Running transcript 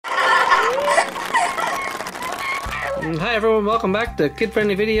Hi everyone, welcome back to Kid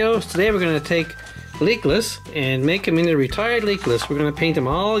Friendly Videos. Today we're going to take Leakless and make him into retired Leakless. We're going to paint him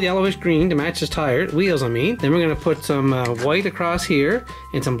all yellowish green to match his wheels I mean. Then we're going to put some white across here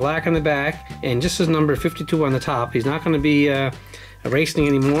and some black on the back and just his number 52 on the top. He's not going to be racing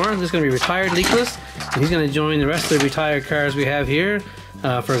anymore. This is going to be retired Leakless, and he's going to join the rest of the retired cars we have here.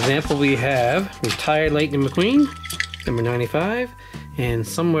 For example, we have retired Lightning McQueen, number 95, and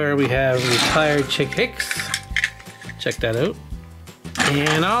somewhere we have retired Chick Hicks. Check that out.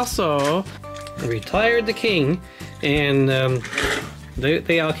 And also retired the King, and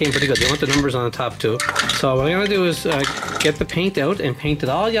they all came pretty good. They want the numbers on the top too. So what I'm going to do is get the paint out and paint it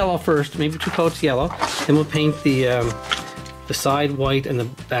all yellow first, maybe 2 coats yellow. Then we'll paint the side white and the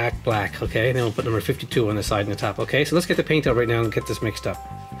back black, okay? And then we'll put number 52 on the side and the top, okay? So let's get the paint out right now and get this mixed up.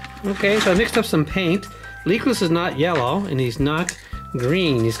 Okay, so I mixed up some paint. Leakless is not yellow and he's not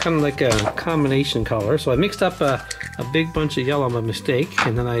green. He's kind of like a combination color. So I mixed up a big bunch of yellow by mistake,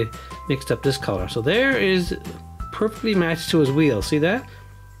 and then I mixed up this color. So there is perfectly matched to his wheel. See that?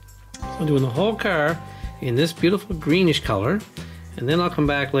 So I'm doing the whole car in this beautiful greenish color. And then I'll come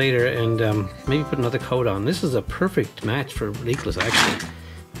back later and maybe put another coat on. This is a perfect match for Leakless, actually.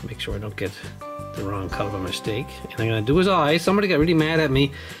 Make sure I don't get the wrong color by mistake. And I'm going to do his eyes. Somebody got really mad at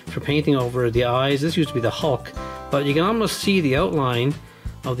me for painting over the eyes. This used to be the Hulk, but you can almost see the outline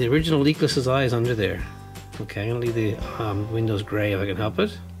of the original Leakless's eyes under there. Okay, I'm going to leave the windows gray if I can help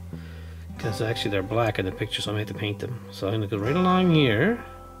it, because actually they're black in the picture, so I might have to paint them. So I'm going to go right along here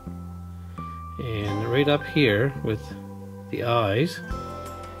and right up here with the eyes.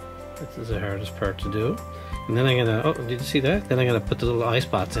 This is the hardest part to do. And then I'm gonna, oh, did you see that? Then I'm gonna put the little eye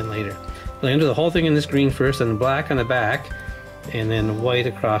spots in later. But I'm gonna do the whole thing in this green first, and black on the back, and then white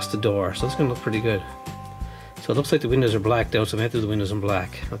across the door. So it's gonna look pretty good. So it looks like the windows are blacked out, so I'm gonna have to do the windows in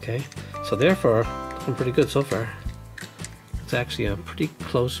black. Okay. So therefore, looking pretty good so far. It's actually a pretty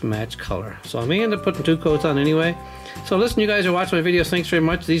close match color. So I may end up putting 2 coats on anyway. So listen, you guys are watching my videos. Thanks very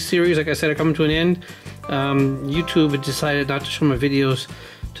much. These series, like I said, are coming to an end. YouTube had decided not to show my videos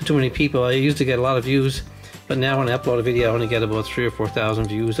to too many people. I used to get a lot of views, but now when I upload a video I only get about 3,000 or 4,000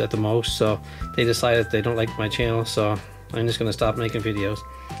 views at the most. So they decided they don't like my channel, so I'm just going to stop making videos.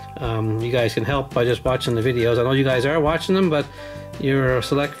 You guys can help by just watching the videos. I know you guys are watching them, but you're a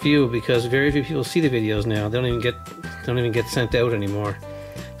select few because very few people see the videos now. They don't even get sent out anymore.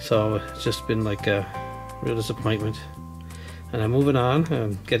 So it's just been like a real disappointment. And I'm moving on.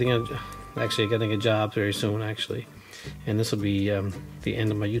 I'm getting a job very soon, actually, and this will be the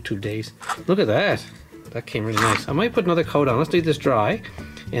end of my YouTube days. Look at that. That came really nice. I might put another coat on. Let's leave this dry,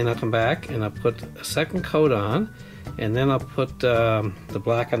 and I'll come back and I'll put a second coat on, and then I'll put the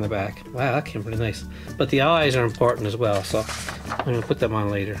black on the back. Wow, that came really nice. But the eyes are important as well, so I'm going to put them on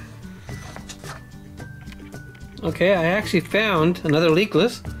later. Okay, I actually found another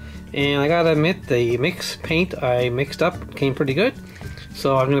Leakless, and I gotta admit the mixed paint I mixed up came pretty good.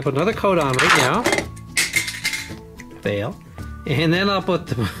 So I'm going to put another coat on right now. Fail. And then I'll put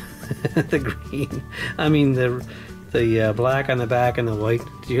the green. I mean the black on the back and the white.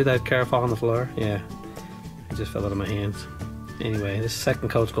 Did you hear that car fall on the floor? Yeah. It just fell out of my hands. Anyway, this second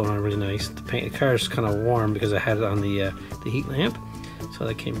coat's going on really nice. The car's kind of warm because I had it on the heat lamp. So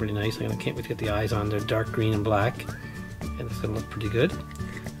that came pretty nice. I can't wait to get the eyes on. They're dark green and black. And it's going to look pretty good.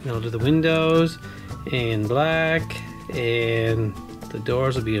 And I'll do the windows in black, and the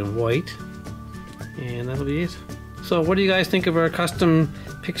doors will be in white, and that'll be it. So what do you guys think of our custom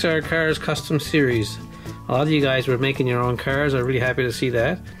Pixar Cars custom series? A lot of you guys were making your own cars. I'm really happy to see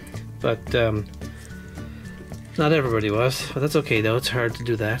that, but not everybody was. But that's okay though, it's hard to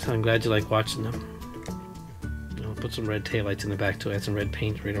do that. I'm glad you like watching them. I'll put some red taillights in the back too. I had some red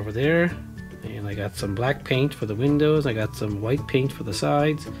paint right over there, and I got some black paint for the windows. I got some white paint for the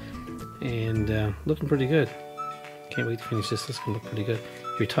sides, and looking pretty good. Can't wait to finish this. This can look pretty good.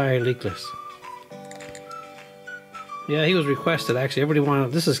 Retired Leakless. Yeah, he was requested actually. Everybody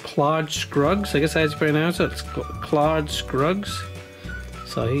wanted. This is Claude Scruggs. I guess that's how you pronounce it. It's Claude Scruggs.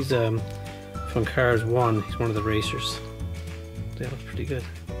 So he's from Cars 1. He's one of the racers. That looks pretty good.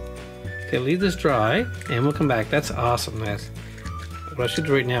 Okay, leave this dry, and we'll come back. That's awesome. What I should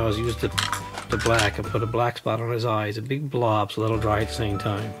do right now is use the black and put a black spot on his eyes, a big blob, so that'll dry at the same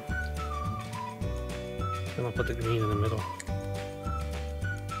time. Then I'll put the green in the middle.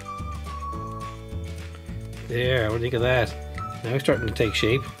 There, what do you think of that? Now it's starting to take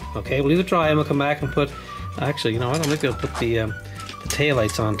shape. Okay, we'll leave it dry and we'll come back and put, actually, you know what, I might be able to put the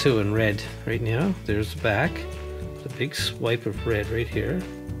taillights on too in red right now. There's the back. There's a big swipe of red right here.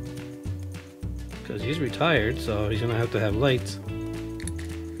 Because he's retired, so he's going to have lights.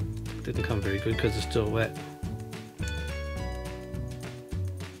 Didn't come very good because it's still wet.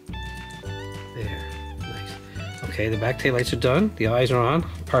 Okay, the back tail lights are done. The eyes are on,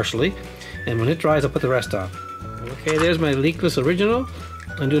 partially. And when it dries, I'll put the rest on. Okay, there's my leakless original.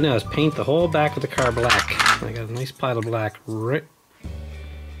 What I'm doing now is paint the whole back of the car black. I got a nice pile of black right.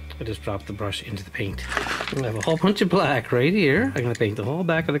 I just dropped the brush into the paint. I have a whole bunch of black right here. I'm going to paint the whole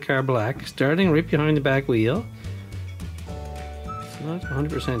back of the car black, starting right behind the back wheel. It's not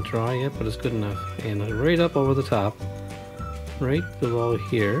 100% dry yet, but it's good enough. And right up over the top, right below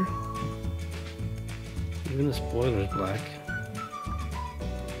here. Even the spoiler is black.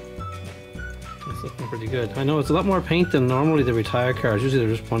 It's looking pretty good. I know it's a lot more paint than normally the retired cars. Usually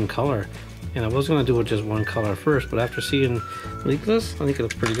they're just one color. And I was going to do it just one color first, but after seeing leakless, I think it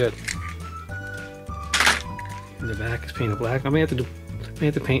looks pretty good. And the back is painted black. I may have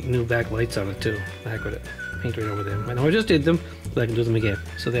to paint new back lights on it too. Back with it. Paint right over them. I know I just did them, but I can do them again.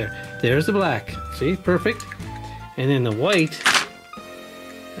 So there's the black. See, perfect. And then the white.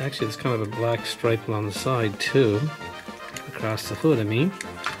 Actually, there's kind of a black stripe along the side too, across the hood. I mean,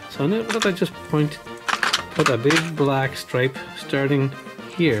 so what if I just put a big black stripe starting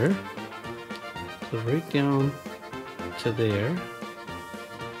here. So right down to there,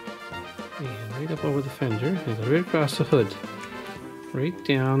 and right up over the fender, and go right across the hood, right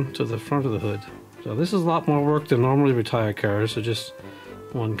down to the front of the hood. So this is a lot more work than normally retired cars, so just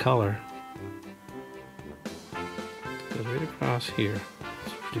one color. Goes right across here.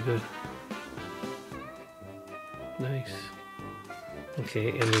 It's pretty good. Nice. Okay,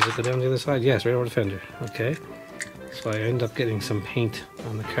 and does it go down the other side? Yes, right over the fender. Okay. So I end up getting some paint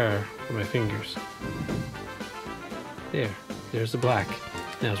on the car with my fingers. There's the black.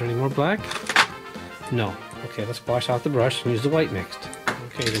 Now, is there any more black? No. Okay, let's wash out the brush and use the white next.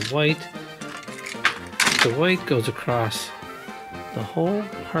 Okay, the white goes across the whole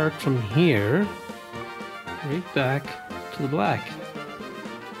part from here, right back to the black.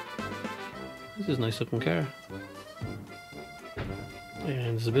 This is a nice looking car.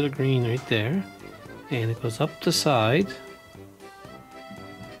 And there's a bit of green right there. And it goes up the side,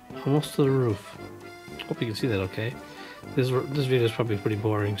 almost to the roof. Hope you can see that okay. This video is probably pretty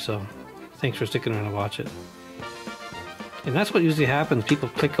boring, so thanks for sticking around to watch it. And that's what usually happens. People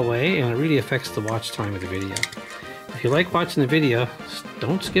click away, and it really affects the watch time of the video. If you like watching the video,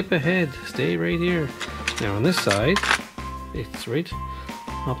 don't skip ahead. Stay right here. Now on this side, it's right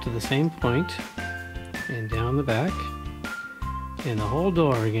up to the same point, and down the back, and the whole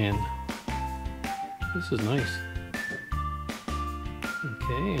door again. This is nice.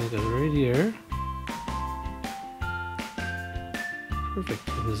 Okay, and it goes right here. Perfect.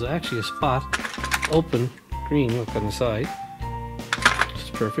 And there's actually a spot, open, green, look on the side.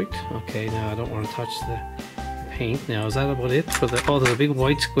 Just perfect. Okay, now I don't want to touch the paint. Now, is that about it for the? Oh, there's a big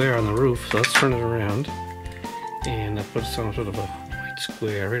white square on the roof, so let's turn it around. And I put some sort of a white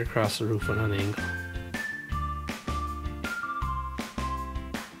square right across the roof on an angle.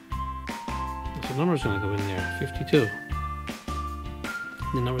 The number's going to go in there, 52.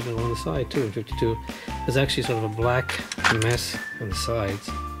 The number's going to go on the side too, 52. There's actually sort of a black mess on the sides.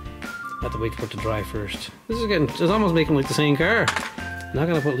 I have to wait for it to dry first. It's almost making like the same car. I'm not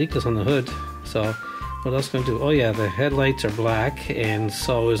going to put leakless on the hood, so what else am I going to do? Oh yeah, the headlights are black, and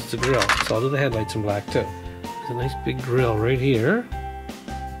so is the grille. So I'll do the headlights in black too. There's a nice big grille right here.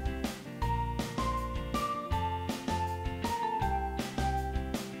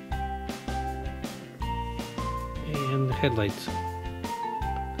 And the headlights,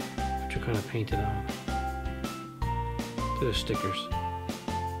 which are kind of painted on. There's stickers.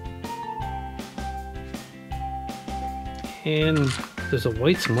 And there's a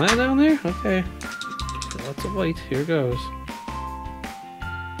white smile down there? Okay. Lots of white. Here goes.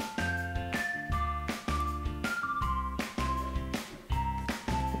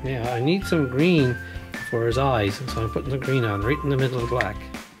 Yeah, I need some green for his eyes, and so I'm putting the green on right in the middle of the black.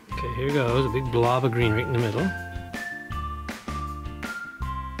 Okay, here goes. A big blob of green right in the middle.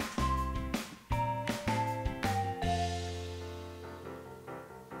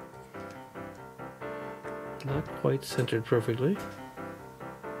 Not quite centered perfectly.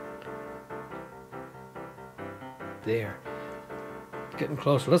 There. Getting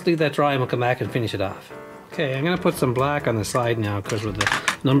closer. Let's leave that dry and we'll come back and finish it off. Okay, I'm going to put some black on the side now because where the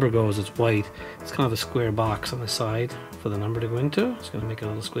number goes, it's white. It's kind of a square box on the side for the number to go into. It's going to make a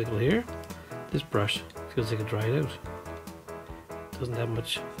little squiggle here. This brush feels like it dried out. It doesn't have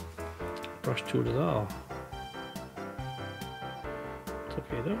much brush to it at all. It's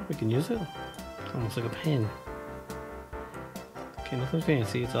okay though, we can use it. It's almost like a pen. Okay, nothing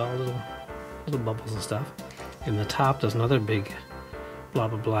fancy, it's all little bubbles and stuff. And the top there's another big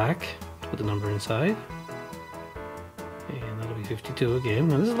blob of black with the number inside. And that'll be 52 again.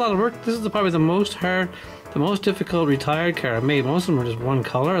 Now, this is a lot of work. This is probably the most difficult retired car I've made. Most of them are just one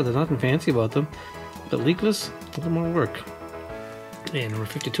color. There's nothing fancy about them. But leakless, a little more work. And number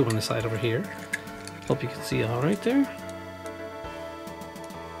 52 on the side over here. Hope you can see all right there.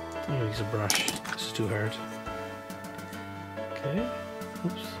 I'm gonna use a brush. This is too hard. Okay.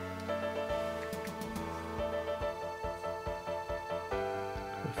 Oops.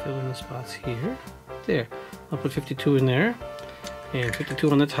 I'll fill in the spots here. There. I'll put 52 in there. And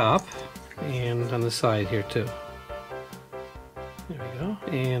 52 on the top. And on the side here too. There we go.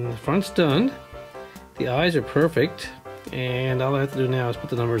 And the front's done. The eyes are perfect. And all I have to do now is put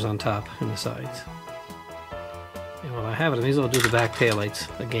the numbers on top and the sides. And while I have it, I may as well do the back taillights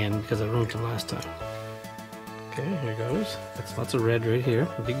again because I ruined them last time. Okay, here goes. That's lots of red right here.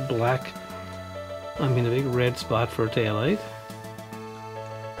 A big a big red spot for a taillight.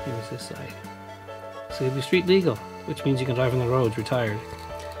 Here's this side. So you'll be street legal, which means you can drive on the roads, retired.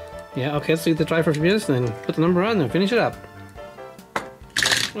 Yeah, okay, let's do the drive for a few minutes, then put the number on and finish it up.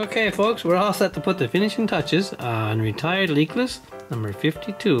 Okay, folks, we're all set to put the finishing touches on retired leakless number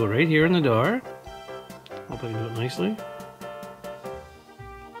 52 right here in the door. Hope I can do it nicely.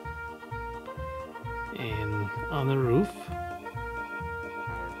 And on the roof.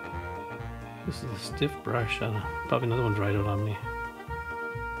 This is a stiff brush. Probably another one dried out on me.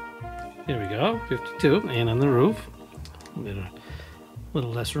 There we go, 52. And on the roof. A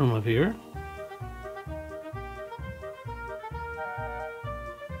little less room up here.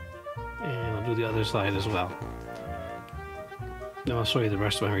 And I'll do the other side as well. Now I'll show you the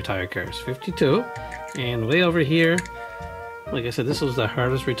rest of my retired cars. 52. And way over here, like I said, this was the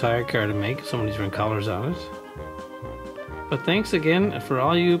hardest retired car to make. So many different colors on it. But thanks again for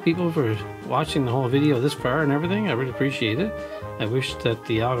all you people for watching the whole video this far and everything. I really appreciate it. I wish that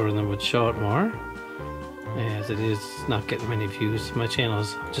the algorithm would show it more, as it is not getting many views. My channel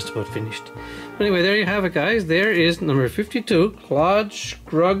is just about finished. But anyway, there you have it, guys. There is number 52, Claude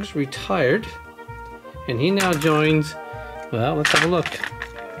Scruggs Retired. And he now joins, well, let's have a look.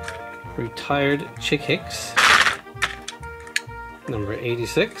 Retired Chick Hicks, number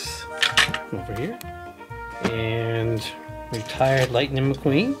 86, over here. And Retired Lightning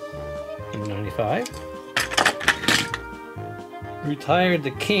McQueen, number 95. Retired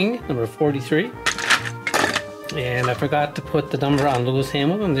the King, number 43. And I forgot to put the number on Lewis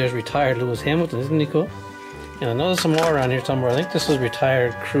Hamilton. There's Retired Lewis Hamilton, isn't he cool? And I know there's some more around here somewhere. I think this was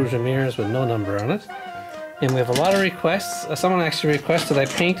Retired Cruz Ramirez with no number on it. And we have a lot of requests. Someone actually requested I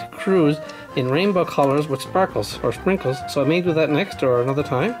paint Cruz in rainbow colors with sparkles or sprinkles. So I may do that next or another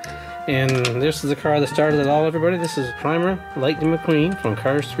time. And this is the car that started it all, everybody. This is Primer Lightning McQueen from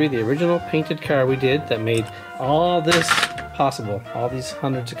Cars 3, the original painted car we did that made all this possible. All these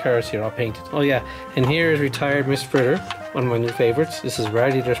hundreds of cars here all painted. Oh yeah, and here is Retired Miss Fritter, one of my new favorites. This is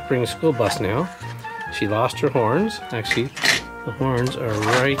Radiator Springs school bus now. She lost her horns. Actually, the horns are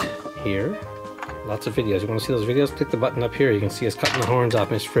right here. Lots of videos. You want to see those videos? Click the button up here. You can see us cutting the horns off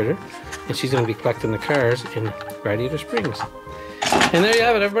Miss Fritter. And she's going to be collecting the cars in Radiator Springs. And there you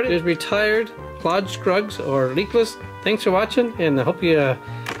have it, everybody. There's Retired Claude Scruggs or Leakless. Thanks for watching, and I hope you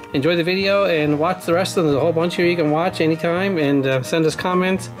enjoy the video and watch the rest of them. There's a whole bunch here you can watch anytime, and send us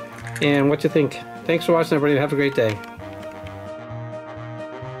comments and what you think. Thanks for watching, everybody. Have a great day.